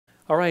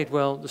All right,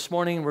 well, this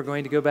morning we're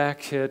going to go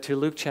back to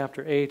Luke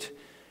chapter 8,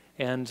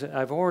 and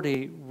I've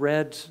already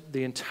read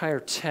the entire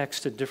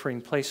text at differing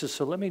places,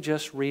 so let me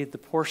just read the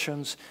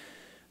portions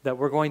that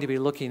we're going to be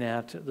looking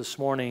at this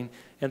morning,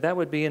 and that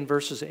would be in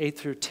verses 8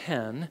 through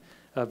 10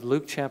 of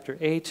Luke chapter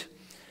 8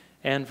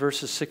 and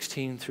verses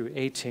 16 through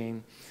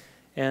 18.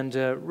 And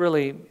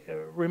really,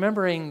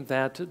 remembering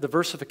that the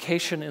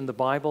versification in the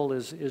Bible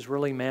is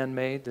really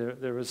man-made.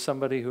 There was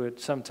somebody who at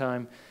some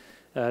time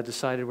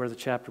decided where the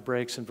chapter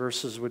breaks and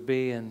verses would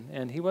be,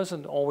 and he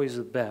wasn't always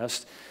the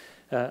best.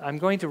 I'm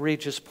going to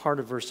read just part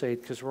of verse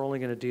 8 because we're only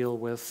going to deal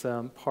with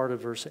part of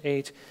verse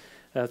 8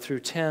 through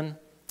 10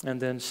 and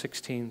then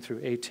 16 through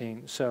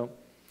 18. So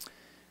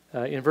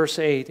in verse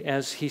 8,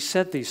 as he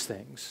said these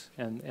things,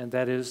 and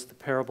that is the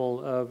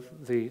parable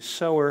of the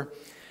sower,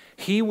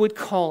 he would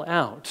call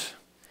out,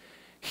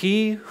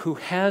 "He who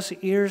has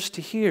ears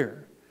to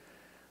hear,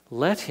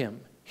 let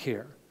him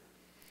hear."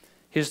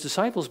 His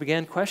disciples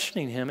began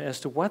questioning him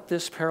as to what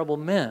this parable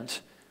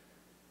meant.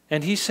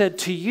 And he said,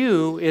 "To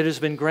you it has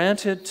been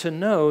granted to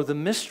know the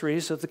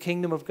mysteries of the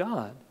kingdom of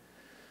God.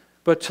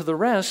 But to the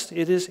rest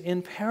it is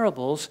in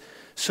parables,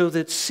 so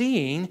that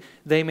seeing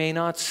they may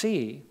not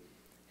see,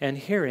 and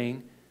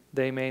hearing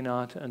they may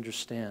not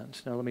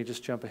understand." Now let me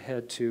just jump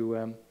ahead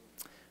to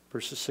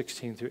verses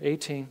 16 through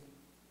 18.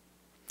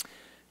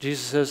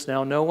 Jesus says,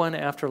 "Now no one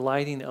after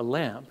lighting a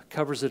lamp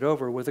covers it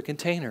over with a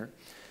container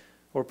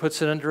or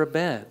puts it under a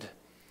bed,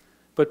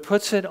 but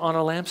puts it on a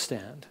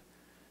lampstand,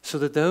 so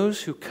that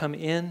those who come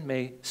in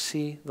may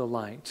see the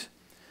light.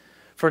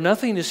 For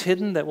nothing is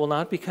hidden that will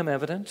not become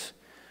evident,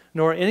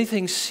 nor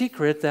anything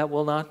secret that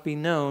will not be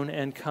known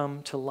and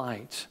come to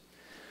light.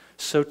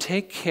 So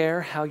take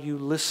care how you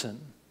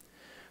listen.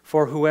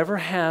 For whoever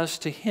has,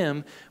 to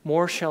him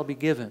more shall be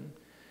given,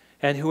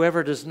 and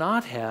whoever does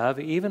not have,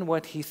 even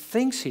what he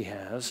thinks he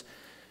has,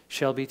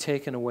 shall be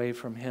taken away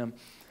from him."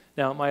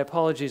 Now, my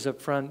apologies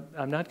up front.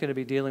 I'm not going to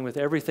be dealing with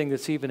everything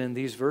that's even in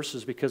these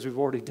verses because we've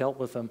already dealt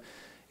with them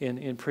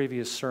in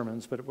previous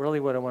sermons. But really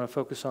what I want to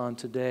focus on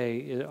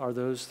today are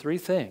those three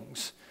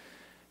things.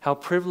 How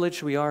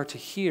privileged we are to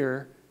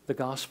hear the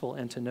gospel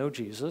and to know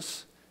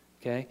Jesus.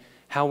 Okay?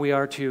 How we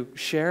are to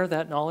share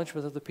that knowledge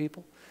with other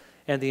people.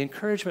 And the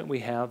encouragement we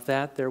have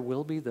that there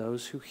will be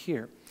those who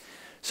hear.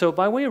 So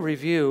by way of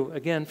review,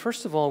 again,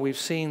 first of all, we've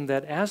seen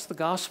that as the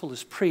gospel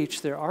is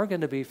preached, there are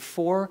going to be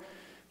four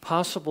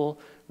possible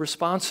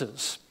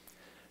responses.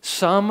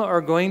 Some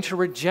are going to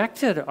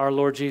reject it, our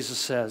Lord Jesus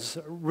says.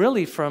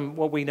 Really, from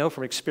what we know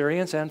from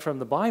experience and from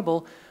the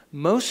Bible,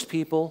 most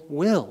people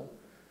will.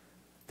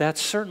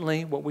 That's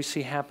certainly what we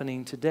see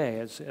happening today.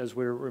 As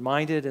we're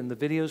reminded in the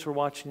videos we're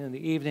watching in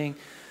the evening,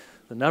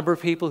 the number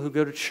of people who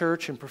go to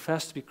church and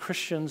profess to be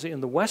Christians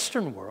in the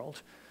Western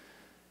world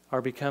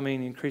are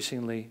becoming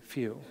increasingly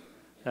few.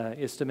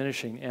 It's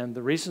diminishing, and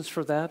the reasons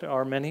for that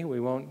are many. We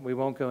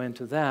won't go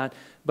into that.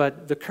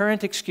 But the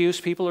current excuse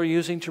people are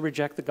using to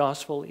reject the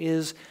gospel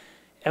is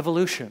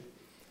evolution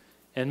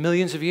and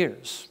millions of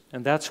years,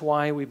 and that's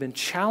why we've been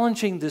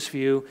challenging this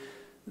view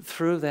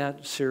through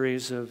that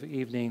series of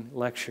evening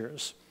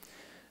lectures.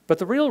 But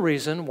the real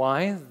reason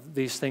why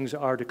these things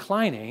are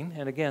declining,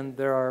 and again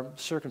there are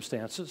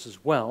circumstances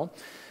as well,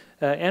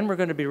 and we're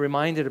going to be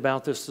reminded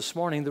about this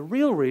morning. The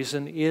real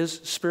reason is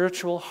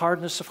spiritual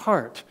hardness of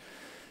heart.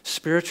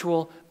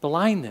 Spiritual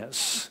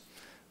blindness.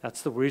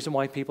 That's the reason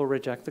why people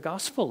reject the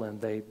gospel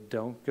and they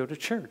don't go to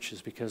church,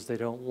 is because they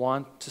don't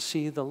want to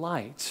see the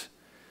light.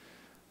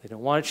 They don't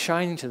want it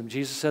shining to them.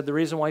 Jesus said the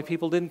reason why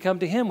people didn't come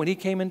to him when he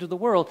came into the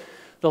world,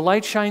 the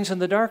light shines in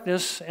the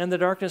darkness, and the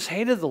darkness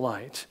hated the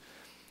light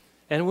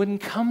and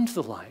wouldn't come to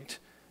the light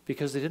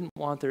because they didn't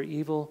want their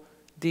evil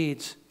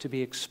deeds to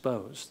be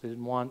exposed. They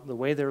didn't want the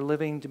way they're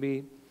living to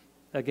be,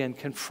 again,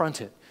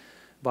 confronted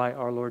by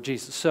our Lord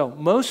Jesus. So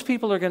most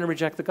people are going to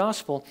reject the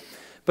gospel,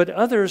 but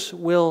others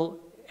will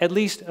at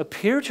least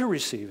appear to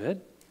receive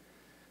it,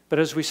 but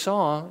as we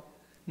saw,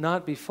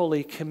 not be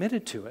fully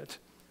committed to it.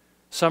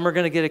 Some are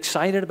going to get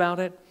excited about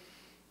it.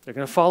 They're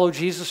going to follow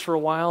Jesus for a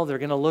while. They're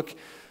going to look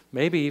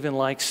maybe even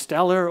like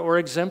stellar or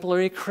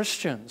exemplary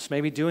Christians,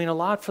 maybe doing a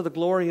lot for the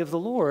glory of the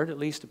Lord, at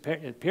least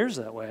it appears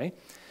that way.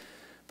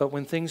 But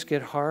when things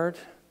get hard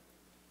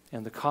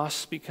and the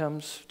cost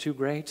becomes too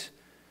great,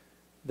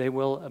 they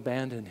will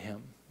abandon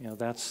him. You know,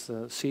 that's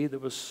the seed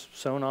that was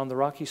sown on the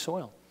rocky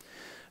soil.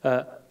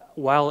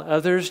 While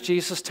others,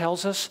 Jesus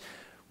tells us,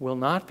 will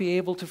not be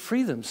able to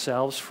free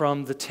themselves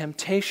from the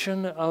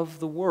temptation of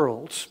the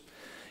world.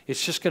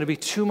 It's just going to be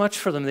too much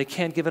for them. They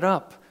can't give it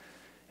up.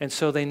 And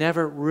so they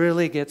never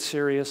really get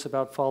serious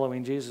about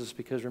following Jesus,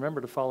 because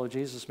remember, to follow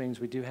Jesus means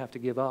we do have to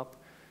give up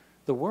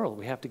the world.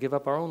 We have to give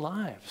up our own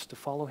lives to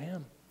follow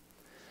him.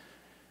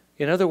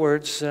 In other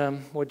words,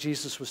 what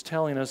Jesus was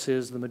telling us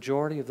is the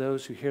majority of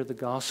those who hear the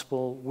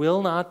gospel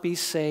will not be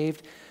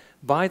saved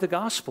by the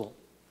gospel.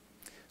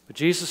 But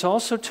Jesus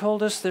also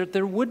told us that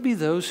there would be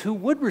those who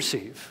would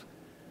receive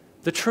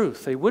the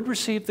truth. They would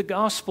receive the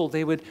gospel.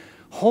 They would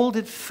hold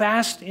it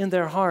fast in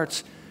their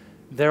hearts.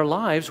 Their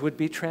lives would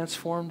be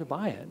transformed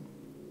by it.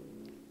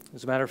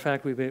 As a matter of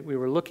fact, we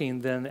were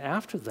looking then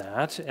after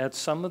that at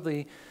some of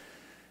the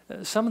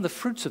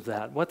fruits of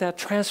that, what that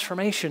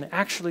transformation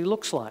actually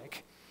looks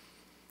like.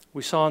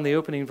 We saw in the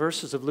opening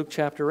verses of Luke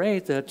chapter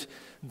 8 that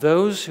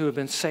those who have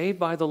been saved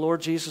by the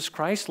Lord Jesus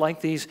Christ,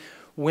 like these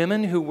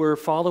women who were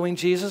following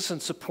Jesus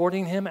and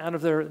supporting him out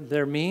of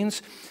their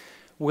means,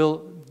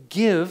 will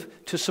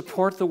give to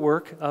support the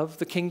work of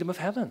the kingdom of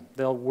heaven.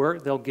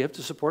 They'll give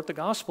to support the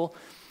gospel,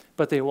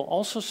 but they will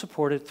also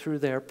support it through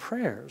their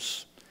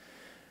prayers.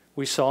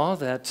 We saw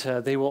that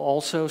they will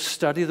also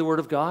study the Word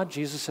of God.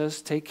 Jesus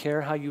says, take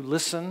care how you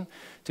listen.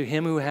 To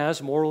him who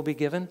has, more will be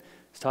given.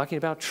 He's talking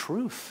about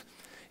truth.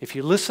 If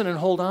you listen and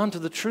hold on to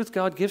the truth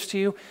God gives to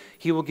you,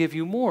 he will give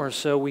you more.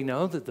 So we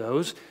know that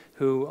those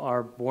who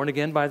are born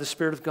again by the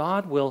Spirit of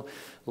God will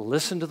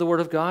listen to the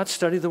Word of God,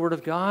 study the Word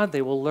of God.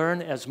 They will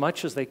learn as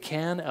much as they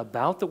can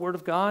about the Word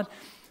of God,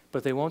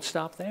 but they won't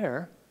stop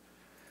there.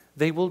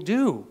 They will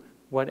do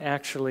what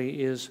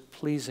actually is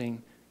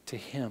pleasing to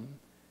him.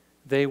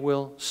 They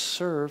will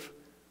serve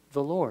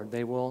the Lord.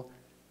 They will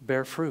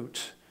bear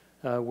fruit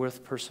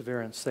with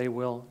perseverance. They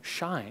will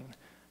shine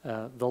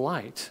the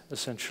light,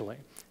 essentially.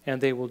 And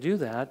they will do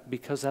that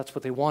because that's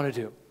what they want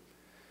to do.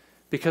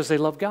 Because they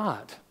love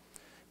God.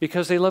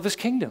 Because they love his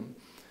kingdom.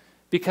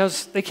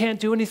 Because they can't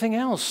do anything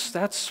else.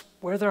 That's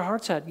where their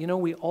heart's at. You know,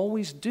 we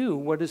always do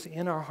what is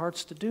in our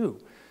hearts to do.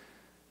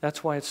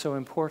 That's why it's so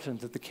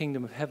important that the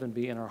kingdom of heaven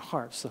be in our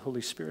hearts, the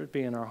Holy Spirit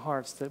be in our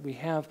hearts, that we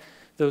have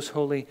those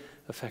holy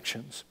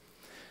affections.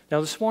 Now,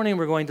 this morning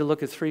we're going to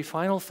look at three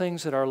final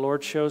things that our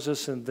Lord shows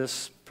us in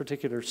this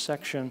particular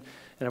section.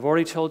 And I've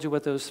already told you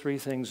what those three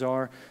things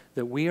are.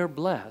 That we are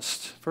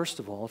blessed, first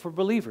of all, for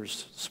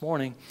believers this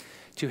morning,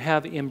 to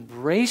have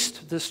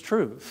embraced this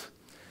truth.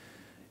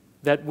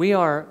 That we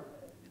are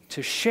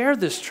to share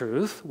this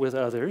truth with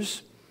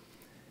others,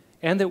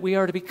 and that we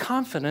are to be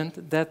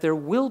confident that there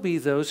will be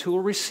those who will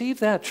receive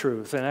that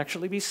truth and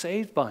actually be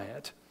saved by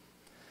it.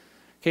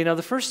 Okay, now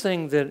the first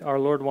thing that our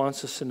Lord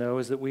wants us to know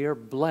is that we are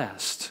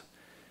blessed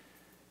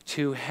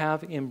to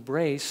have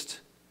embraced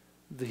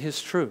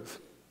his truth.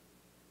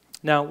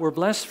 Now, we're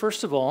blessed,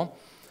 first of all,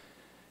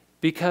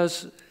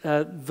 because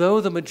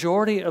though the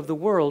majority of the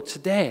world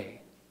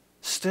today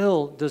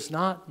still does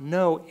not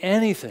know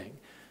anything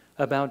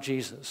about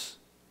Jesus,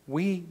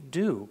 we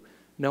do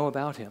know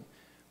about him.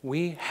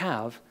 We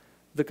have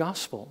the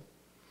gospel.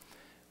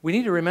 We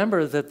need to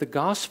remember that the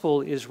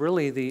gospel is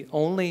really the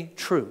only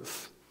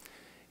truth.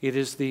 It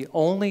is the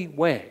only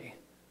way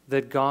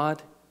that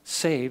God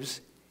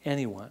saves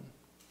anyone.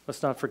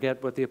 Let's not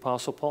forget what the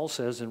Apostle Paul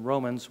says in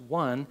Romans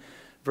 1,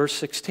 verse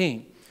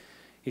 16.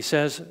 He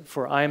says,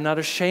 "For I am not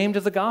ashamed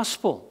of the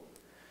gospel,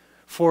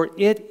 for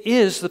it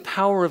is the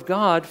power of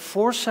God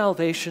for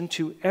salvation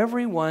to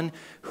everyone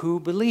who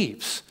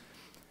believes."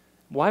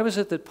 Why was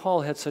it that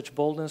Paul had such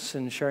boldness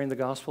in sharing the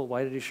gospel?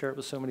 Why did he share it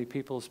with so many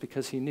people? It's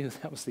because he knew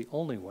that was the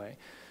only way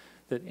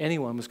that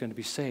anyone was going to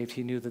be saved.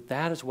 He knew that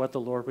that is what the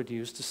Lord would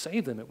use to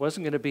save them. It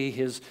wasn't going to be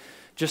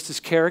just his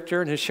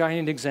character and his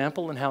shining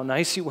example and how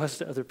nice he was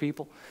to other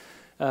people.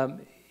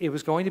 It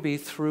was going to be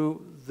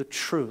through the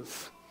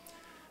truth.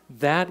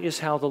 That is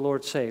how the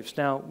Lord saves.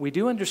 Now, we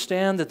do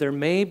understand that there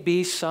may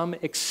be some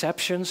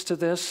exceptions to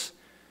this.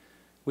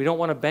 We don't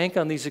want to bank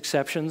on these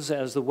exceptions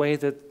as the way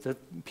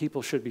that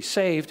people should be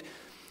saved.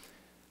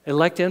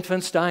 Elect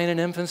infants dying in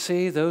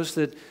infancy, those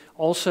that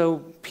also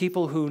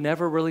people who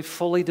never really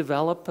fully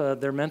develop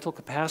their mental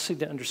capacity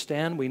to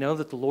understand, we know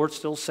that the Lord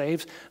still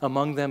saves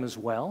among them as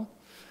well.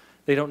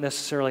 They don't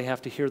necessarily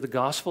have to hear the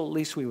gospel, at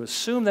least we would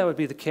assume that would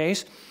be the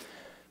case.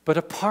 But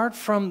apart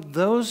from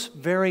those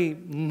very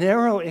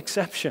narrow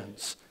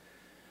exceptions,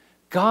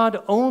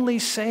 God only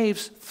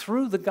saves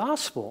through the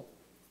gospel.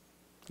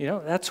 You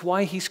know, that's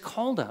why he's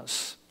called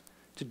us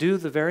to do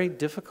the very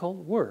difficult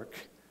work,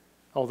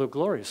 although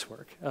glorious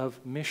work,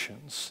 of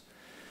missions.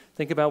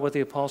 Think about what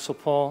the Apostle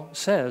Paul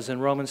says in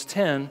Romans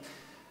 10,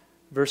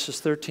 verses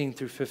 13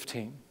 through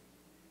 15.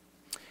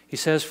 He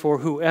says, "For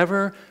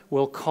whoever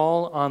will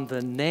call on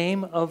the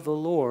name of the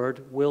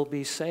Lord will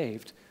be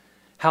saved.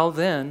 How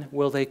then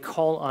will they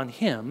call on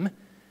him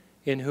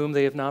in whom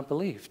they have not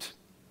believed?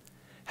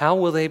 How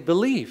will they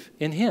believe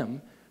in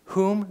him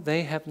whom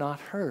they have not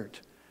heard?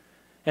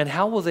 And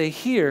how will they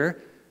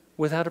hear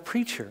without a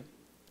preacher?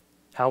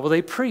 How will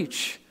they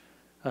preach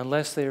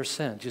unless they are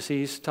sent?" You see,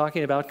 he's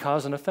talking about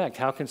cause and effect.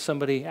 How can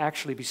somebody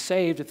actually be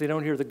saved if they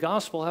don't hear the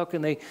gospel? How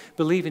can they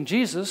believe in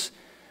Jesus?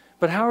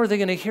 But how are they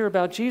going to hear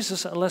about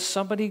Jesus unless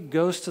somebody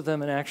goes to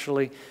them and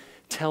actually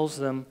tells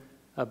them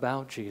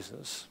about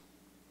Jesus?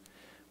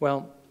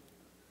 Well,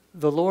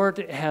 the Lord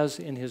has,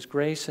 in his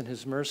grace and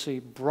his mercy,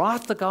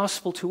 brought the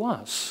gospel to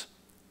us.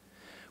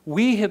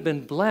 We have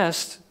been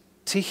blessed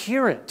to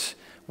hear it.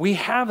 We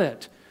have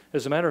it.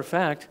 As a matter of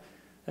fact,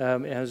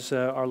 as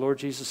our Lord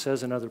Jesus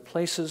says in other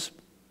places,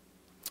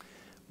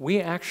 we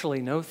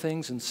actually know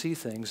things and see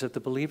things that the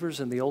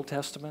believers in the Old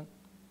Testament,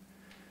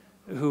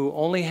 who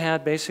only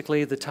had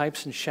basically the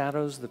types and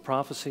shadows, the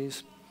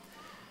prophecies,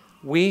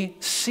 we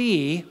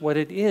see what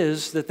it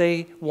is that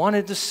they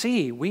wanted to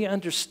see. We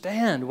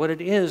understand what it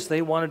is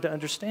they wanted to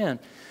understand.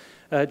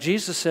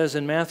 Jesus says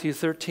in Matthew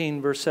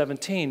 13, verse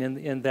 17,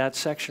 in that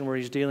section where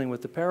he's dealing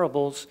with the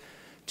parables,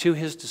 to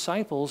his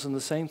disciples, and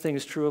the same thing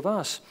is true of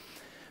us.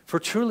 For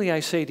truly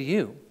I say to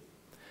you,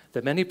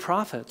 that many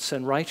prophets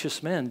and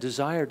righteous men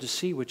desired to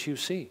see what you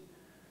see,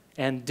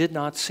 and did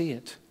not see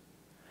it,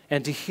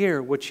 and to hear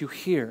what you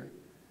hear,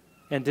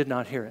 and did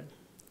not hear it.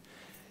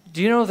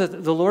 Do you know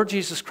that the Lord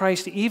Jesus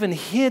Christ even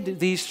hid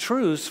these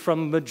truths from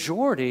a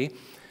majority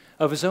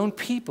of his own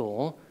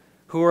people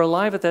who were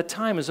alive at that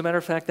time? As a matter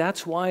of fact,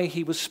 that's why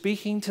he was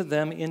speaking to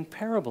them in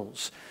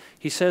parables.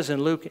 He says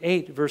in Luke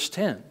 8, verse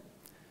 10,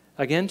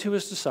 again to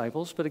his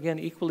disciples, but again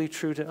equally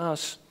true to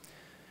us,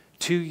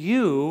 to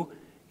you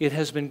it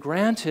has been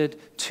granted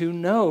to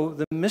know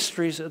the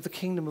mysteries of the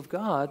kingdom of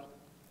God,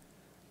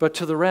 but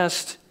to the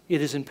rest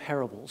it is in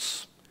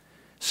parables,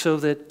 so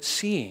that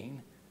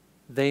seeing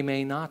they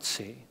may not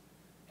see,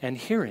 and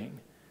hearing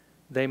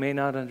they may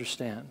not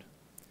understand.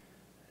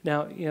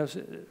 Now,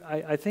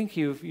 I think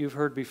you've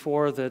heard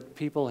before that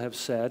people have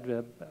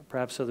said,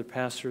 perhaps other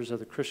pastors,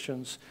 other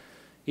Christians,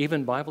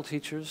 even Bible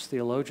teachers,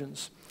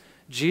 theologians,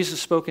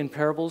 Jesus spoke in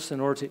parables in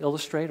order to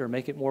illustrate or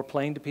make it more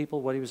plain to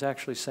people what he was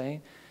actually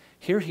saying.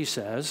 Here he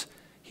says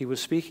he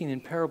was speaking in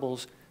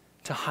parables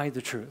to hide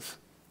the truth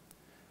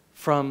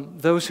from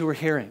those who were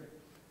hearing,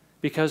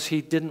 because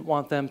he didn't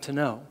want them to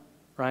know,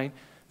 right?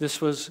 This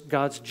was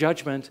God's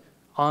judgment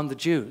on the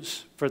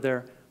Jews for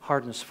their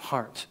hardness of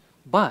heart.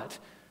 But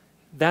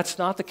that's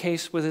not the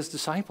case with his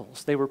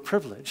disciples. They were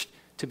privileged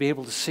to be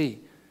able to see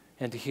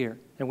and to hear.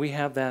 And we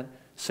have that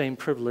same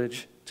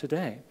privilege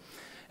today.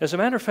 As a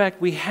matter of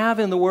fact, we have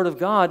in the Word of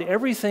God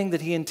everything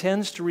that he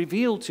intends to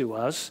reveal to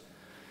us,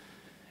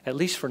 at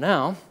least for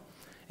now.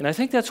 And I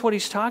think that's what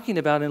he's talking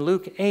about in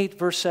Luke 8,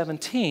 verse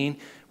 17,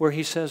 where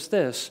he says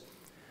this,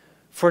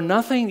 for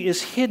nothing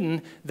is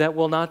hidden that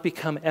will not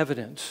become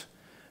evident,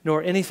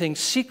 nor anything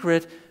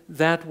secret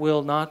that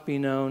will not be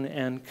known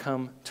and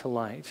come to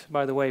light.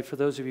 By the way, for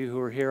those of you who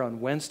were here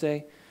on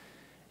Wednesday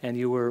and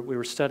we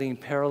were studying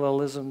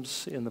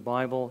parallelisms in the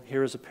Bible,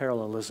 here is a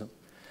parallelism.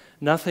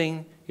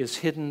 Nothing is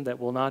hidden that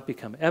will not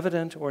become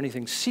evident, or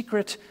anything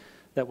secret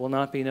that will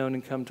not be known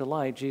and come to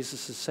light.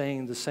 Jesus is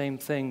saying the same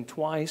thing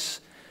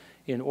twice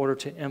in order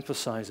to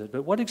emphasize it.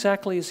 But what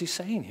exactly is he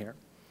saying here?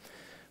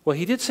 Well,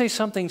 he did say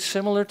something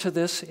similar to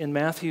this in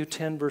Matthew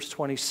 10, verse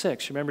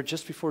 26. Remember,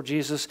 just before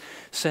Jesus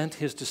sent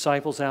his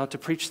disciples out to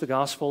preach the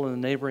gospel in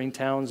the neighboring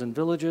towns and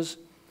villages,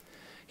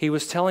 he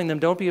was telling them,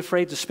 don't be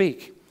afraid to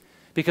speak,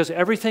 because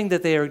everything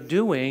that they are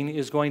doing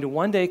is going to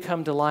one day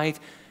come to light,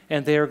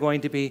 and they are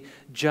going to be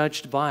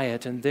judged by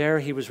it. And there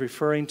he was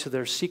referring to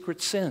their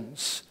secret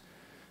sins.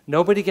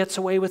 Nobody gets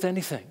away with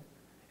anything.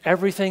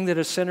 Everything that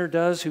a sinner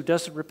does who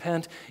doesn't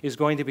repent is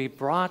going to be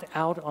brought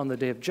out on the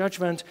day of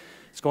judgment.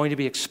 It's going to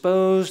be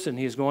exposed, and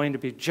he's going to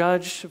be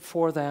judged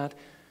for that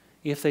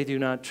if they do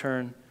not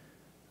turn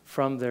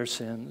from their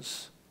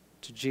sins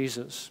to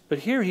Jesus. But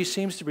here he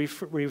seems to be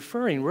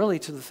referring really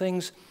to the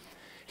things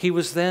he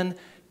was then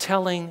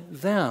telling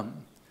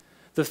them,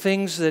 the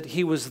things that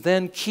he was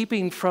then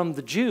keeping from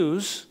the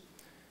Jews,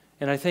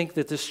 and I think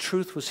that this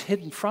truth was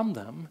hidden from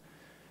them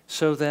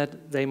so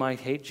that they might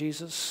hate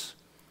Jesus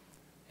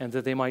and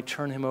that they might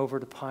turn him over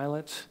to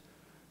Pilate,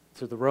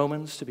 to the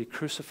Romans, to be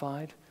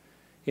crucified,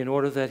 in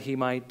order that he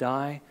might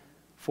die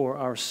for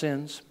our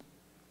sins.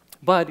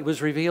 But it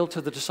was revealed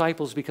to the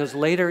disciples because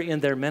later in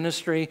their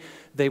ministry,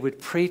 they would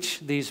preach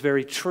these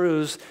very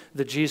truths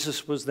that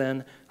Jesus was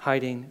then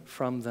hiding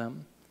from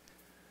them.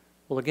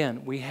 Well,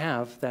 again, we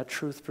have that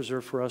truth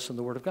preserved for us in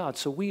the Word of God.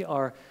 So we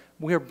are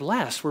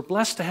blessed. We're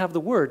blessed to have the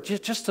Word,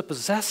 just to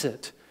possess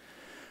it.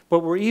 But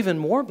we're even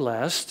more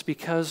blessed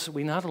because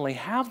we not only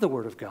have the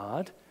Word of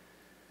God,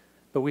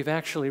 but we've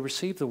actually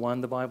received the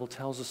one the Bible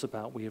tells us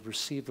about. We have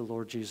received the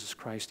Lord Jesus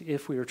Christ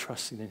if we are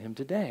trusting in him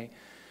today.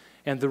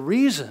 And the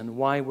reason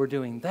why we're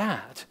doing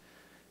that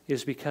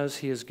is because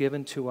he has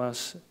given to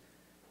us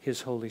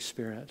his Holy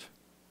Spirit.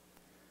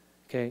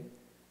 Okay?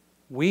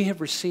 We have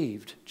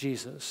received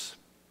Jesus,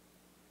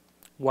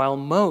 while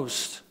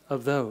most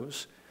of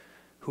those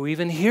who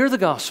even hear the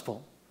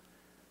gospel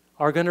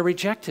are going to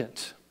reject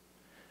it.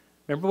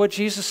 Remember what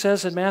Jesus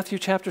says in Matthew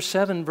chapter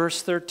 7,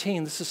 verse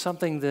 13. This is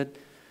something that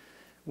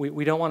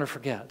we don't want to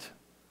forget.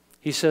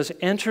 He says,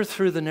 enter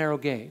through the narrow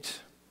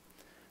gate,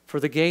 for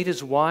the gate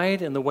is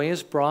wide and the way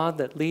is broad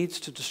that leads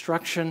to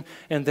destruction,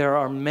 and there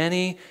are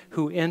many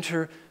who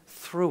enter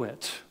through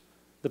it.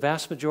 The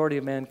vast majority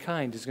of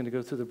mankind is going to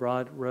go through the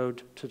broad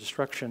road to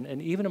destruction.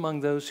 And even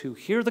among those who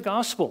hear the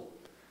gospel,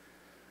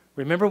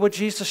 remember what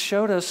Jesus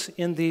showed us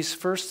in these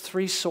first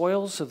three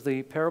soils of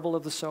the parable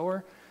of the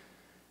sower?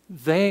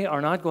 They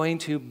are not going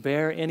to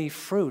bear any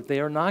fruit. They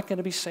are not going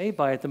to be saved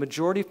by it. The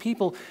majority of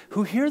people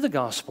who hear the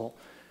gospel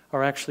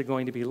are actually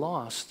going to be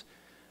lost.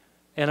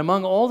 And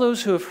among all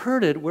those who have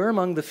heard it, we're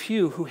among the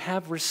few who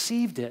have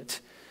received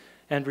it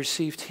and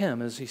received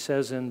him, as he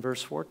says in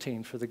verse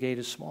 14, for the gate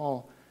is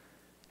small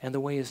and the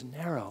way is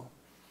narrow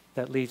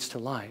that leads to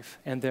life,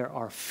 and there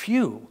are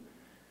few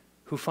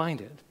who find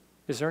it.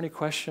 Is there any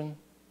question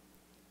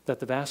that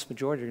the vast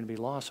majority are going to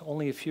be lost.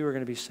 Only a few are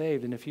going to be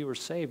saved. And if you are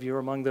saved, you're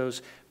among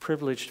those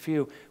privileged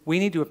few. We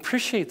need to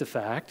appreciate the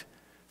fact,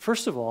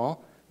 first of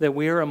all, that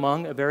we are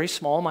among a very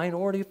small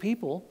minority of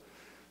people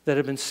that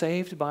have been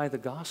saved by the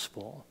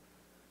gospel.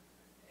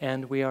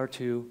 And we are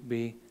to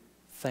be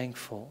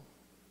thankful.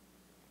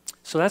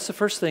 So that's the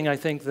first thing I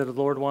think that the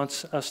Lord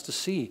wants us to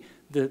see.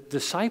 The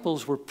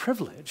disciples were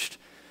privileged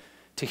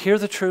to hear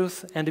the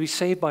truth and to be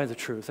saved by the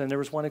truth. And there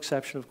was one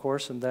exception, of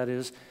course, and that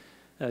is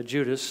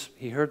Judas.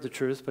 He heard the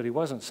truth, but he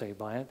wasn't saved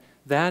by it.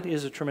 That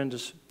is a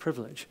tremendous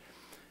privilege.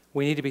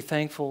 We need to be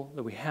thankful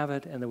that we have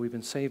it and that we've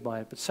been saved by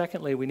it. But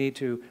secondly, we need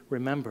to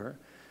remember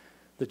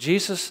that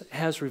Jesus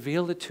has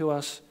revealed it to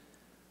us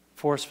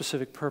for a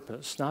specific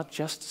purpose, not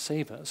just to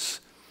save us,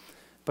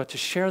 but to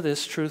share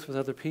this truth with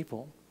other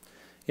people.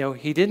 You know,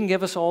 he didn't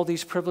give us all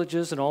these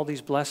privileges and all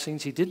these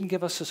blessings. He didn't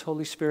give us his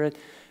Holy Spirit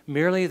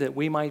merely that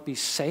we might be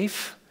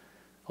safe,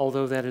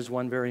 although that is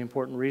one very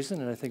important reason,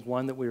 and I think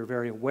one that we are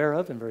very aware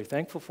of and very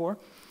thankful for.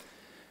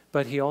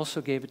 But he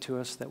also gave it to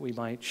us that we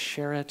might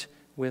share it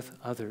with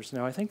others.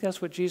 Now, I think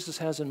that's what Jesus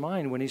has in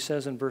mind when he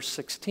says in verse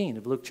 16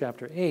 of Luke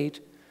chapter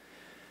 8,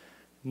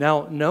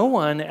 "Now, no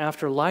one,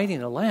 after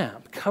lighting a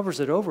lamp, covers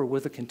it over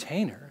with a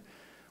container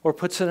or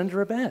puts it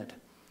under a bed.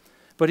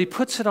 But he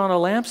puts it on a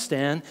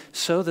lampstand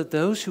so that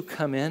those who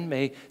come in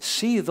may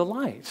see the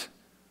light."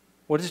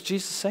 What is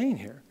Jesus saying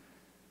here?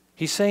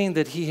 He's saying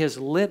that he has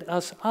lit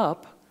us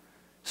up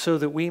so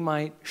that we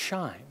might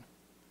shine.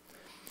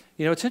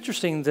 You know, it's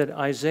interesting that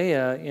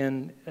Isaiah,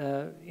 in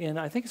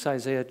I think it's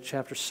Isaiah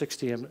chapter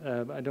 60,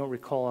 I don't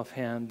recall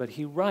offhand, but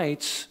he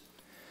writes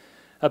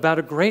about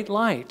a great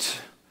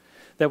light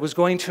that was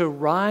going to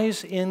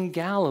rise in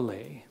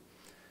Galilee.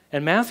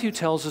 And Matthew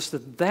tells us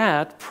that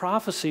that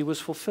prophecy was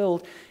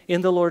fulfilled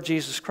in the Lord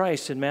Jesus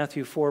Christ. In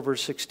Matthew 4,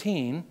 verse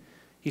 16,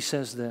 he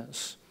says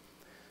this,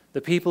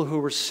 "The people who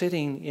were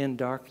sitting in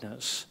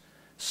darkness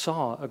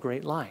saw a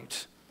great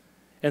light.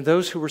 And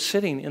those who were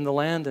sitting in the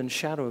land and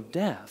shadow of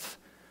death,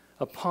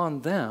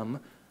 upon them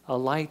a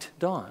light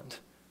dawned."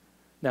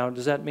 Now,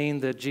 does that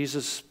mean that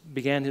Jesus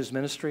began his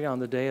ministry on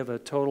the day of a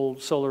total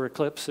solar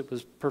eclipse? It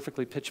was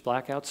perfectly pitch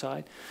black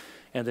outside,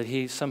 and that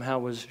he somehow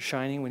was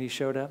shining when he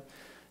showed up?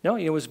 No,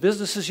 it was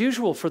business as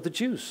usual for the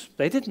Jews.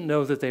 They didn't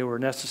know that they were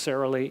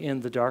necessarily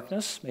in the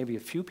darkness. Maybe a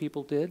few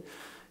people did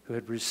who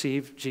had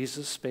received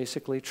Jesus,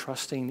 basically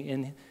trusting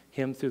in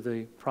him through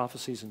the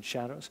prophecies and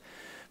shadows.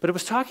 But it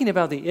was talking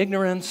about the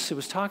ignorance. It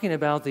was talking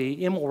about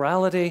the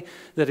immorality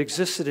that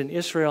existed in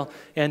Israel.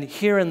 And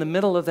here in the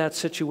middle of that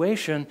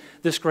situation,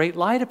 this great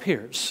light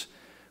appears.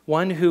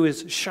 One who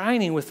is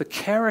shining with the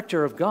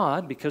character of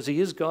God, because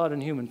he is God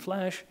in human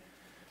flesh,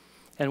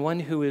 and one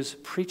who is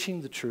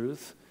preaching the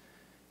truth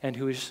and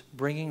who is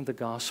bringing the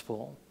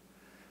gospel.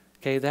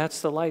 Okay,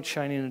 that's the light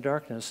shining in the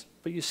darkness.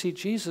 But you see,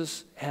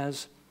 Jesus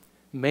has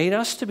made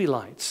us to be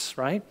lights,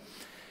 right?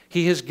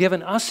 He has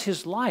given us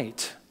his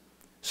light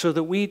so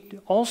that we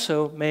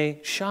also may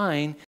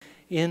shine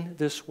in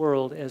this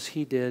world as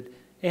he did,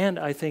 and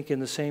I think in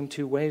the same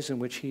two ways in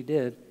which he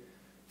did.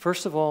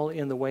 First of all,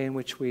 in the way in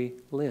which we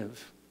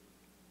live.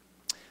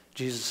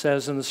 Jesus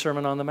says in the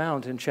Sermon on the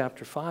Mount in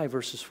chapter 5,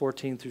 verses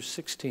 14 through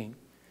 16,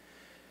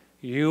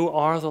 "You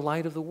are the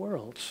light of the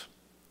world.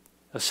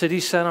 A city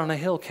set on a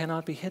hill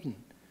cannot be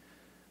hidden,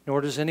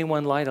 nor does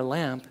anyone light a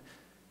lamp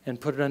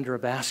and put it under a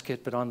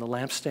basket, but on the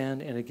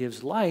lampstand, and it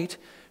gives light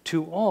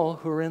to all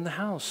who are in the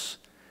house.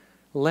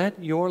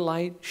 Let your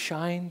light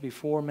shine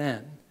before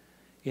men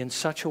in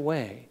such a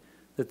way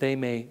that they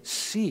may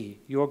see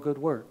your good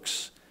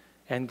works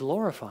and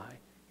glorify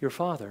your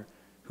Father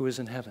who is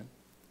in heaven."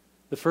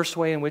 The first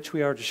way in which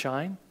we are to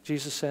shine,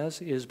 Jesus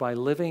says, is by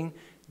living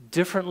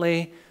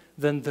differently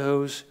than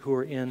those who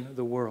are in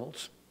the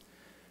world.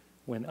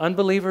 When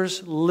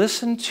unbelievers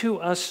listen to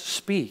us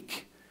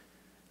speak,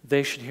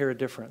 they should hear a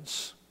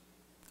difference.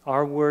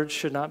 Our words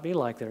should not be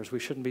like theirs. We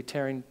shouldn't be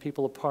tearing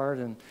people apart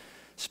and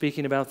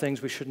speaking about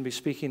things we shouldn't be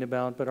speaking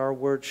about, but our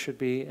words should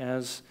be,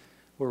 as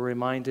we're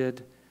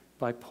reminded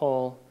by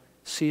Paul,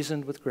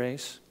 seasoned with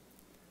grace.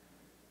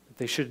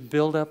 They should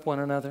build up one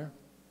another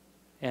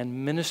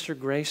and minister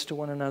grace to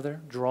one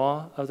another,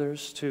 draw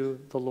others to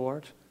the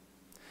Lord.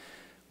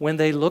 When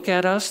they look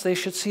at us, they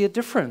should see a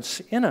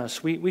difference in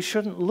us. We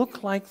shouldn't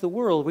look like the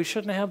world. We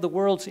shouldn't have the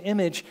world's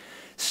image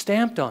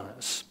stamped on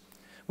us.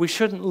 We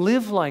shouldn't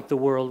live like the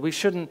world. We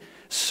shouldn't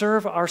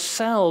serve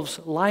ourselves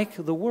like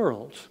the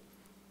world.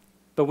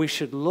 But we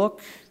should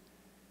look,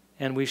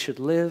 and we should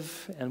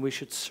live, and we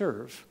should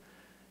serve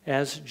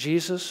as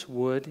Jesus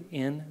would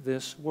in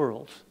this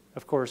world.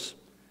 Of course,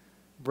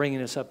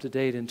 bringing us up to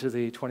date into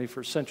the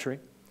 21st century.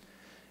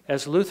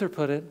 As Luther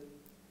put it,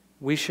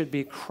 we should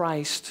be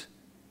Christ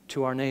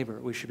to our neighbor.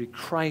 We should be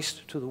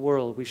Christ to the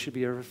world. We should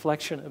be a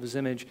reflection of his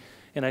image.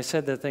 And I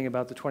said that thing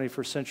about the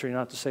 21st century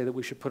not to say that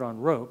we should put on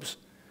robes,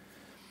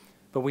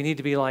 but we need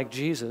to be like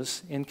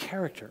Jesus in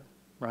character,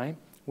 right?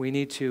 We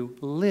need to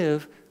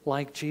live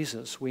like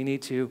Jesus. We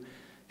need to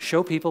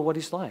show people what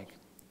he's like.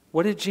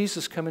 What did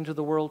Jesus come into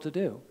the world to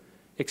do?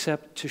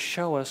 Except to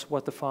show us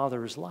what the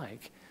Father is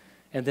like.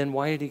 And then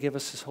why did he give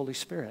us his Holy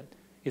Spirit?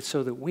 It's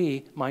so that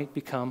we might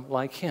become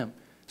like him,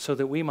 so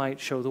that we might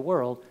show the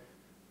world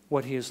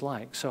what he is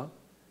like. So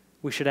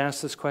we should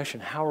ask this question: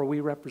 how are we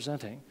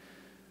representing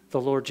the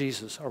Lord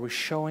Jesus? Are we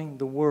showing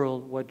the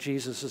world what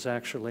Jesus is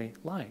actually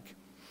like?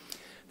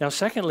 Now,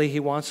 secondly, he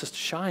wants us to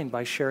shine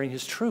by sharing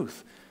his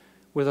truth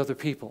with other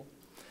people.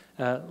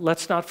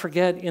 Let's not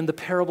forget in the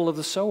parable of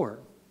the sower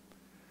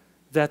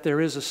that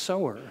there is a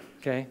sower,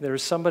 okay? There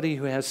is somebody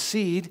who has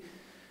seed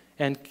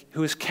and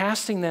who is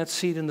casting that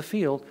seed in the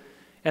field,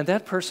 and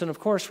that person, of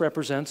course,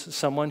 represents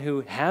someone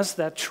who has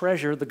that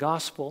treasure, the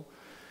gospel,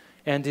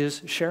 and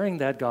is sharing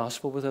that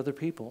gospel with other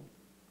people.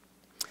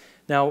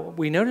 Now,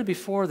 we noted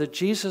before that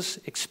Jesus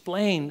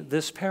explained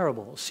this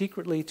parable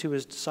secretly to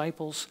his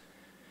disciples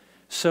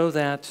so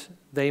that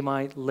they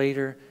might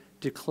later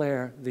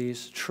declare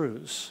these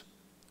truths.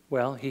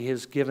 Well, he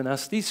has given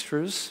us these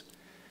truths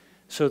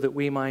so that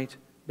we might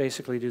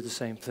basically do the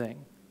same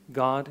thing.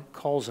 God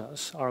calls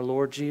us, our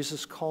Lord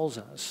Jesus calls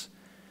us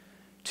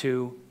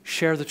to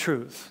share the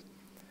truth.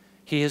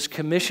 He has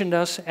commissioned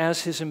us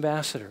as his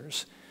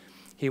ambassadors.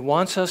 He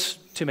wants us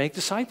to make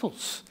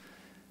disciples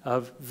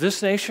of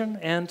this nation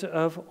and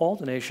of all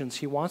the nations.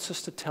 He wants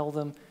us to tell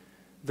them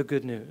the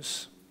good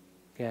news,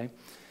 okay?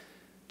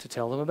 To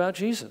tell them about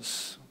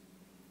Jesus.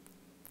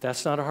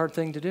 That's not a hard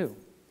thing to do.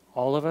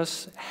 All of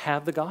us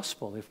have the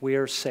gospel. If we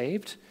are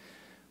saved,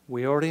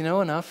 we already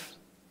know enough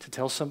to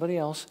tell somebody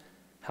else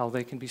how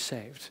they can be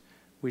saved.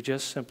 We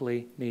just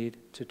simply need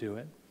to do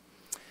it.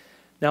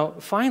 Now,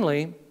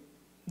 finally,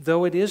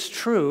 though it is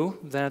true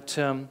that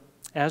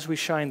as we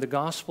shine the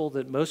gospel,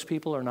 that most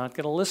people are not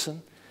going to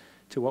listen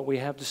to what we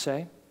have to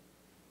say.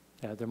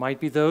 There might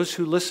be those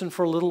who listen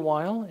for a little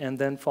while and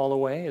then fall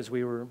away, as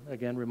we were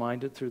again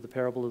reminded through the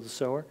parable of the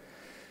sower.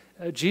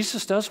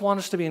 Jesus does want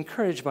us to be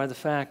encouraged by the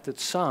fact that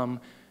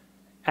some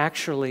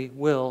actually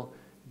will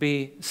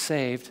be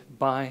saved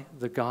by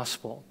the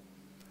gospel.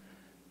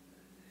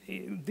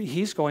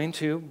 He's going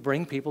to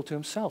bring people to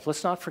himself.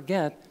 Let's not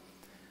forget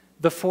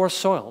the fourth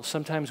soil.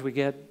 Sometimes we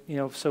get,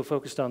 so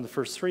focused on the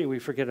first three, we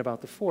forget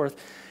about the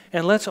fourth.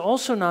 And let's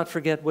also not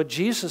forget what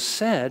Jesus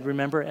said,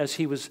 remember, as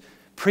he was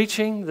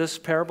preaching this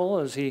parable,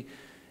 as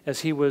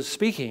he was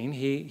speaking,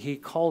 he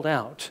called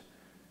out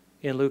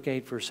in Luke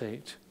 8, verse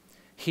 8,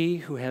 "He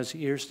who has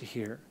ears to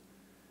hear,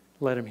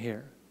 let him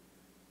hear."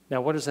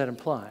 Now, what does that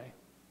imply?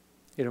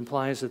 It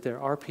implies that there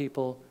are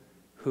people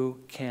who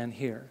can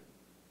hear.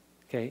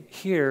 Okay,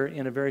 hear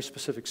in a very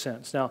specific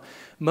sense. Now,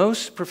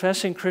 most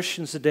professing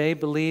Christians today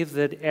believe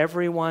that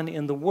everyone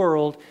in the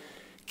world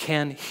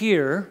can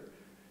hear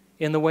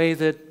in the way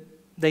that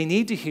they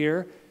need to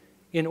hear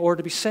in order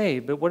to be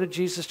saved. But what did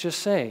Jesus just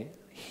say?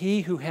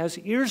 He who has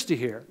ears to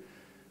hear,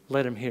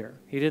 let him hear.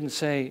 He didn't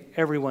say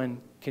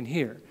everyone can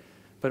hear,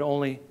 but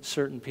only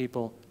certain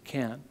people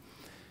can.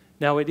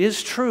 Now, it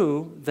is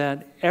true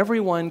that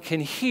everyone can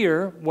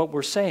hear what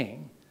we're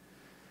saying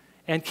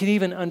and can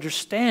even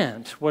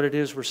understand what it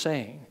is we're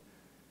saying,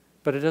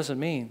 but it doesn't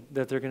mean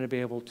that they're going to be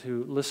able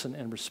to listen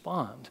and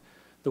respond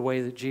the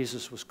way that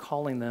Jesus was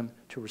calling them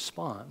to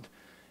respond.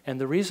 And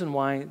the reason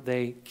why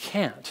they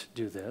can't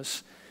do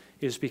this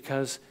is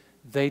because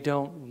they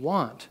don't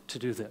want to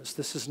do this.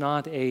 This is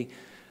not a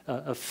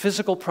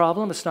physical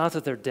problem. It's not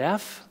that they're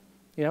deaf.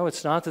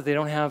 It's not that they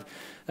don't have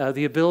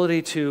the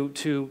ability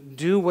to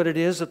do what it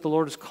is that the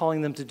Lord is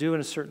calling them to do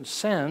in a certain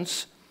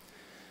sense.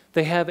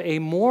 They have a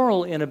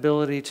moral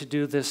inability to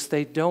do this.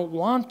 They don't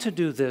want to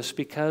do this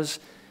because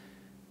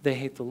they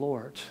hate the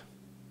Lord.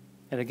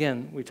 And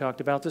again, we talked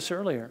about this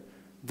earlier.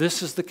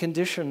 This is the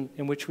condition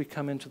in which we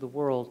come into the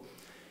world,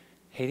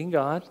 hating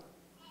God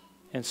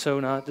and so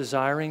not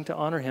desiring to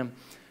honor him.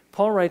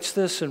 Paul writes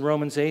this in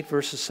Romans 8,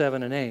 verses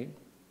 7 and 8.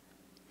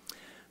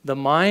 "The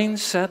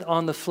mind set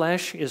on the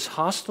flesh is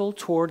hostile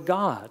toward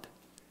God,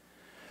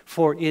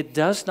 for it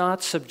does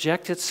not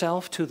subject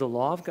itself to the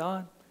law of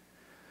God,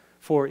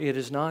 for it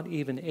is not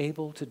even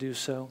able to do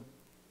so.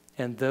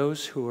 And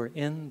those who are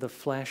in the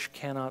flesh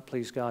cannot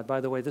please God."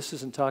 By the way, this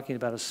isn't talking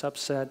about a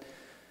subset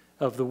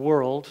of the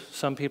world.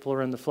 Some people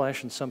are in the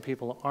flesh and some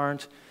people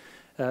aren't.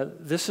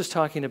 This is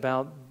talking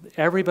about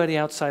everybody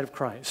outside of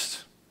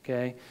Christ,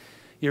 okay?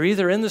 You're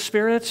either in the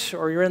Spirit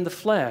or you're in the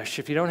flesh.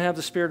 If you don't have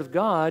the Spirit of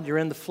God, you're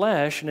in the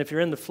flesh. And if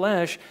you're in the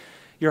flesh,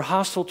 you're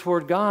hostile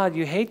toward God.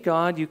 You hate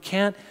God. You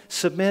can't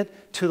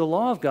submit to the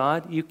law of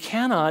God. You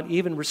cannot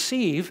even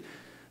receive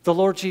the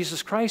Lord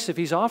Jesus Christ. If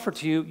he's offered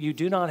to you, you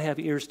do not have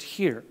ears to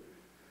hear.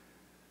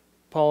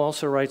 Paul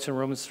also writes in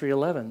Romans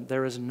 3:11,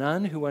 "There is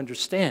none who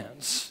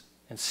understands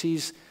and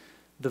sees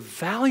the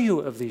value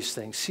of these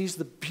things, sees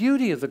the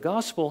beauty of the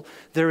gospel.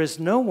 There is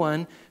no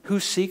one who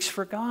seeks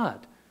for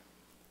God."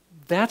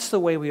 That's the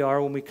way we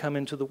are when we come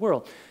into the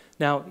world.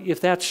 Now, if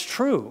that's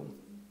true,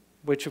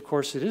 which of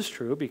course it is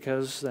true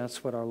because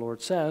that's what our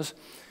Lord says,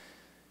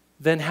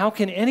 then how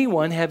can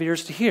anyone have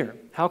ears to hear?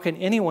 How can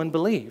anyone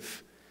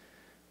believe?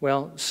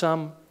 Well,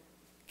 some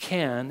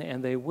can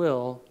and they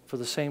will for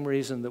the same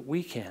reason that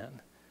we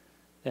can,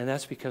 and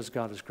that's because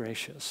God is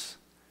gracious.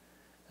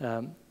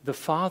 The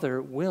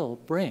Father will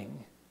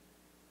bring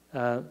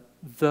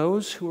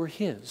those who are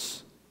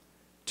his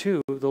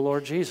to the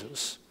Lord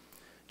Jesus.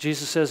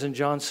 Jesus says in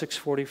John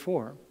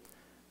 6:44,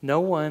 no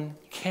one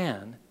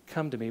can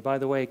come to me. By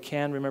the way,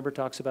 can, remember,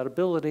 talks about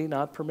ability,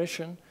 not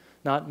permission,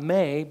 not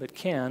may, but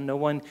can. No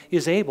one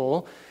is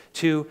able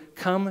to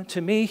come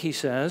to me, he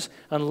says,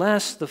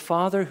 unless the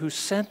Father who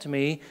sent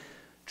me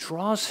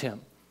draws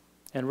him.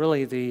 And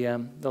really,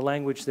 the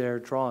language there,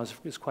 draws,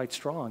 is quite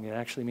strong. It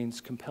actually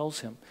means compels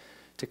him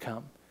to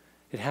come.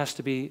 It has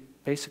to be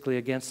basically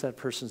against that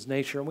person's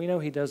nature, and we know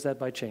he does that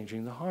by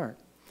changing the heart.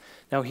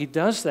 Now, he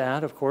does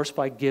that, of course,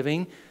 by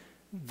giving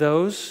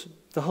those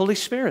the Holy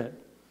Spirit.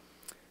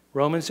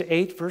 Romans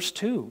 8, verse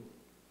 2.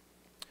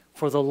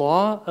 For the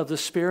law of the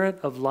Spirit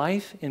of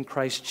life in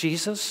Christ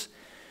Jesus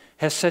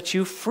has set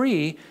you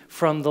free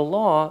from the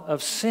law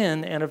of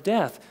sin and of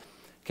death.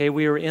 Okay,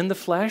 we were in the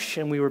flesh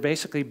and we were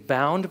basically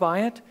bound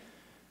by it,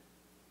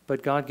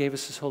 but God gave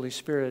us His Holy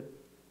Spirit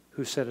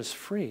who set us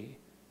free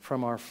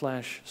from our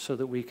flesh so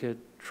that we could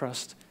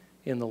trust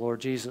in the Lord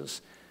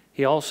Jesus.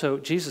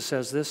 Jesus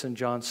says this in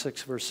John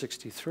 6, verse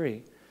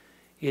 63.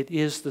 It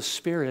is the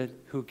Spirit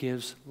who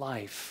gives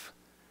life.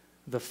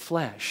 The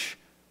flesh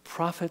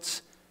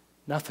profits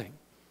nothing.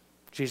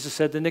 Jesus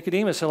said to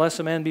Nicodemus, unless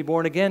a man be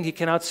born again, he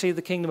cannot see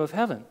the kingdom of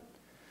heaven.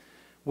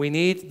 We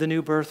need the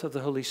new birth of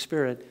the Holy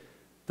Spirit.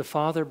 The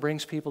Father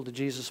brings people to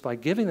Jesus by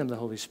giving them the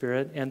Holy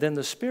Spirit, and then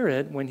the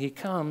Spirit, when He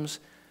comes,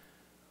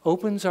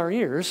 opens our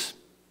ears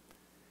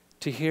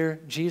to hear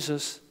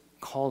Jesus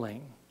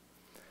calling.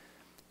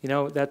 You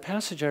know, that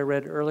passage I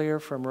read earlier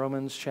from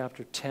Romans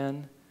chapter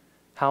 10,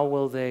 how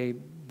will they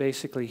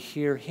basically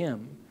hear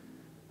Him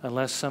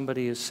unless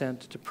somebody is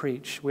sent to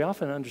preach? We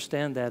often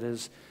understand that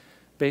as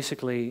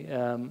basically,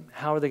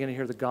 how are they going to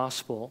hear the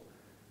gospel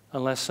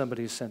unless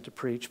somebody is sent to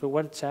preach? But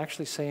what it's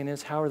actually saying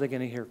is, how are they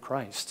going to hear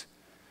Christ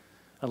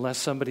unless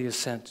somebody is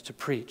sent to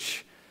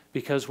preach?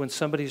 Because when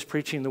somebody is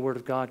preaching the Word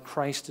of God,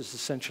 Christ is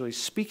essentially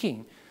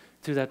speaking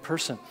through that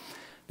person.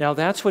 Now,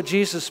 that's what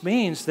Jesus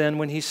means then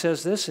when He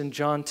says this in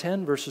John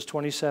 10, verses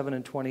 27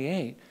 and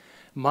 28.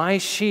 My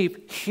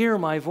sheep hear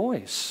my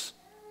voice,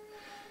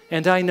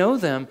 and I know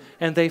them,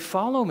 and they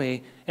follow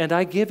me, and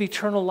I give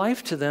eternal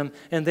life to them,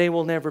 and they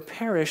will never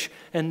perish,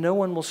 and no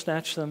one will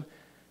snatch them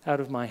out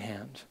of my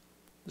hand.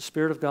 The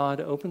Spirit of God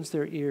opens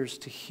their ears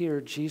to hear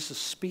Jesus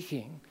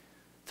speaking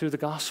through the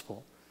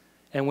gospel.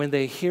 And when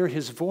they hear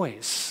His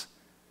voice,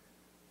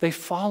 they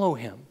follow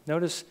Him.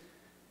 Notice,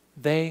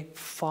 they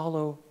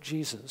follow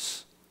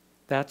Jesus.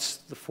 That's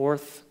the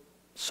fourth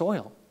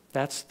soil.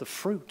 That's the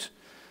fruit.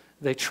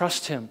 They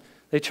trust Him.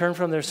 They turn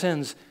from their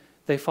sins.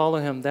 They follow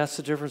Him. That's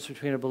the difference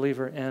between a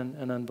believer and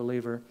an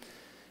unbeliever.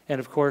 And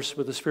of course,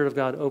 with the Spirit of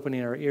God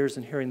opening our ears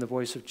and hearing the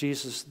voice of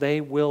Jesus,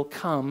 they will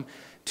come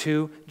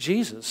to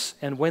Jesus.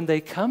 And when they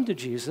come to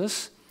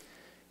Jesus,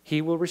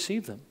 He will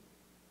receive them.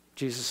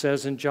 Jesus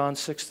says in John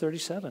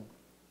 6:37,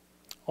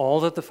 all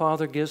that the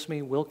Father gives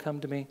me will come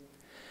to me,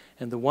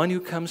 and the one who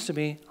comes to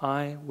me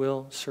I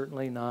will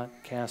certainly not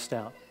cast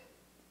out.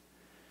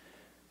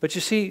 But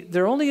you see,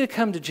 they're only going to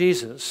come to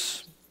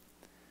Jesus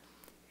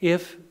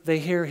if they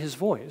hear His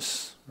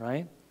voice,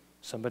 right?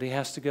 Somebody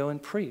has to go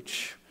and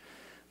preach.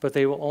 But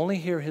they will only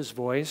hear His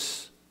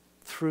voice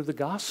through the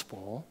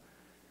gospel,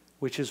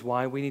 which is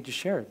why we need to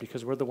share it,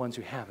 because we're the ones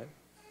who have it.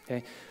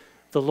 Okay?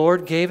 The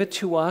Lord gave it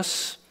to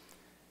us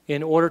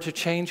in order to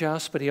change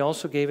us, but He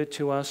also gave it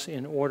to us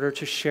in order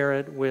to share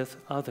it with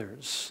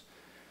others.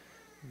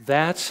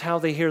 That's how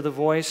they hear the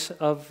voice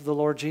of the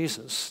Lord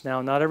Jesus.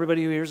 Now, not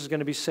everybody who hears is going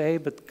to be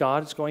saved, but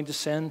God is going to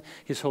send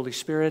His Holy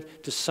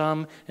Spirit to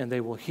some, and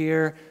they will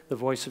hear the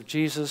voice of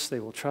Jesus,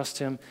 they will trust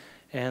Him,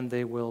 and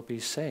they will be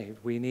saved.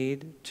 We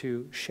need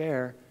to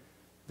share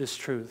this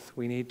truth.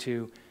 We need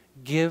to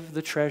give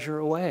the treasure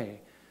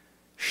away.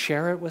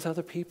 Share it with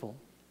other people.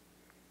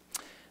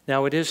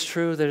 Now, it is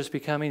true that it's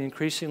becoming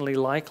increasingly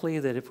likely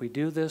that if we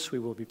do this, we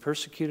will be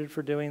persecuted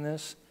for doing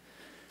this.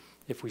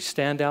 If we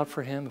stand out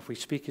for Him, if we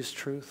speak His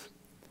truth.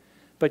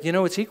 But you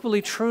know, it's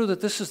equally true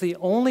that this is the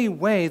only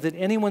way that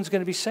anyone's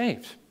going to be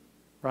saved,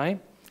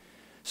 right?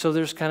 So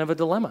there's kind of a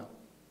dilemma.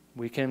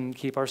 We can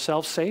keep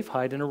ourselves safe,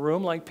 hide in a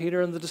room like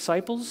Peter and the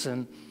disciples,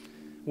 and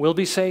we'll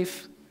be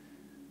safe.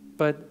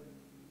 But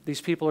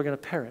these people are going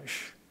to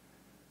perish.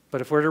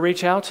 But if we're to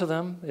reach out to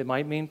them, it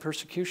might mean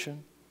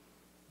persecution.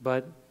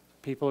 But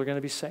people are going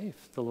to be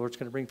safe. The Lord's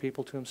going to bring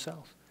people to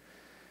Himself.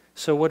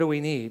 So what do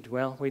we need?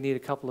 Well, we need a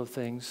couple of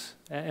things.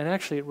 And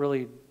actually, it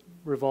really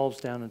revolves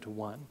down into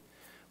one.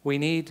 We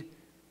need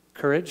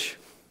courage,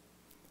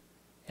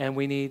 and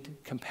we need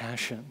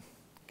compassion,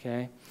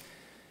 okay?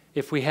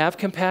 If we have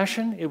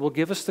compassion, it will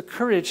give us the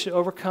courage to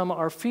overcome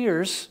our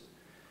fears,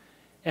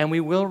 and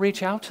we will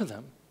reach out to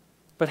them.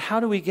 But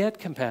how do we get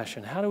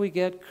compassion? How do we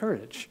get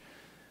courage?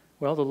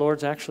 Well, the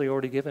Lord's actually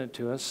already given it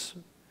to us.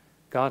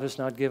 God has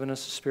not given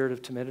us a spirit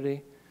of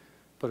timidity,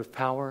 but of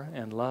power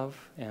and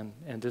love and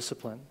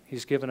discipline.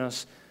 He's given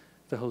us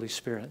the Holy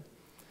Spirit.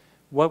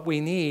 What we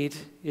need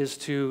is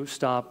to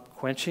stop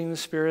quenching the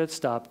Spirit,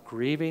 stop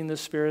grieving the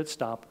Spirit,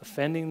 stop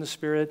offending the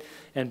Spirit,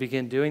 and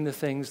begin doing the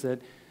things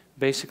that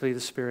basically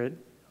the Spirit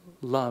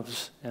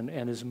loves and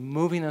is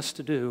moving us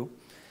to do.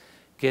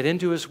 Get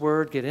into His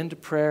Word, get into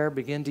prayer,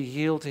 begin to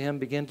yield to Him,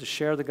 begin to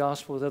share the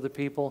gospel with other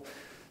people.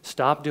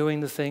 Stop doing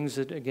the things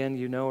that, again,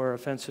 you know are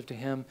offensive to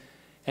Him.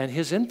 And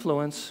His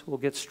influence will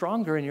get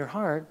stronger in your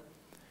heart.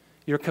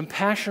 Your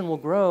compassion will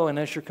grow, and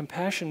as your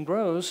compassion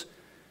grows,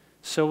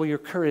 so will your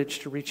courage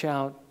to reach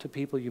out to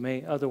people you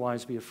may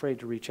otherwise be afraid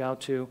to reach out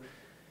to,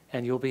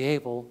 and you'll be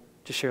able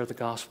to share the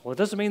gospel. It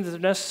doesn't mean that they're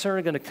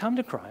necessarily going to come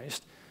to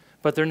Christ,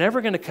 but they're never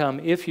going to come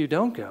if you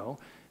don't go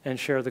and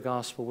share the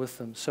gospel with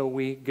them. So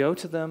we go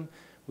to them,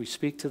 we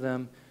speak to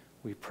them,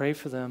 we pray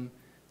for them,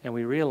 and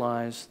we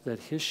realize that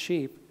His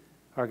sheep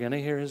are going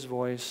to hear His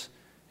voice,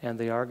 and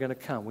they are going to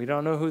come. We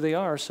don't know who they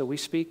are, so we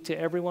speak to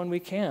everyone we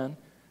can,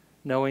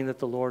 knowing that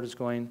the Lord is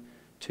going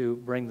to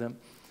bring them.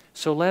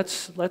 So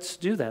let's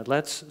do that.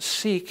 Let's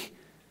seek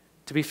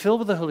to be filled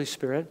with the Holy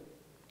Spirit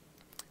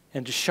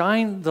and to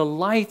shine the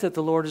light that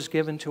the Lord has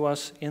given to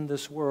us in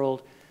this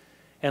world.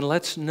 And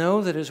let's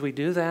know that as we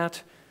do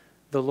that,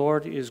 the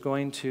Lord is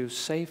going to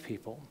save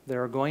people.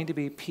 There are going to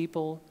be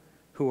people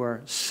who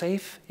are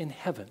safe in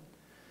heaven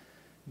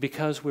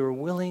because we're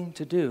willing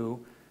to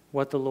do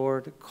what the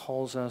Lord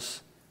calls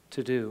us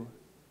to do.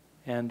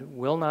 And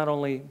we'll not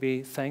only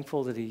be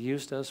thankful that He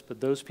used us,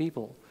 but those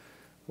people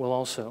will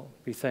also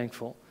be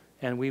thankful.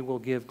 And we will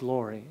give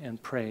glory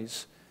and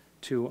praise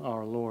to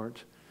our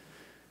Lord.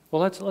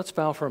 Well, let's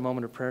bow for a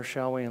moment of prayer,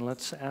 shall we? And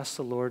let's ask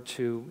the Lord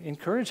to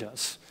encourage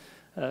us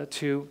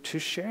to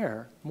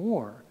share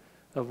more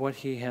of what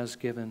He has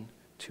given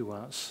to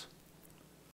us.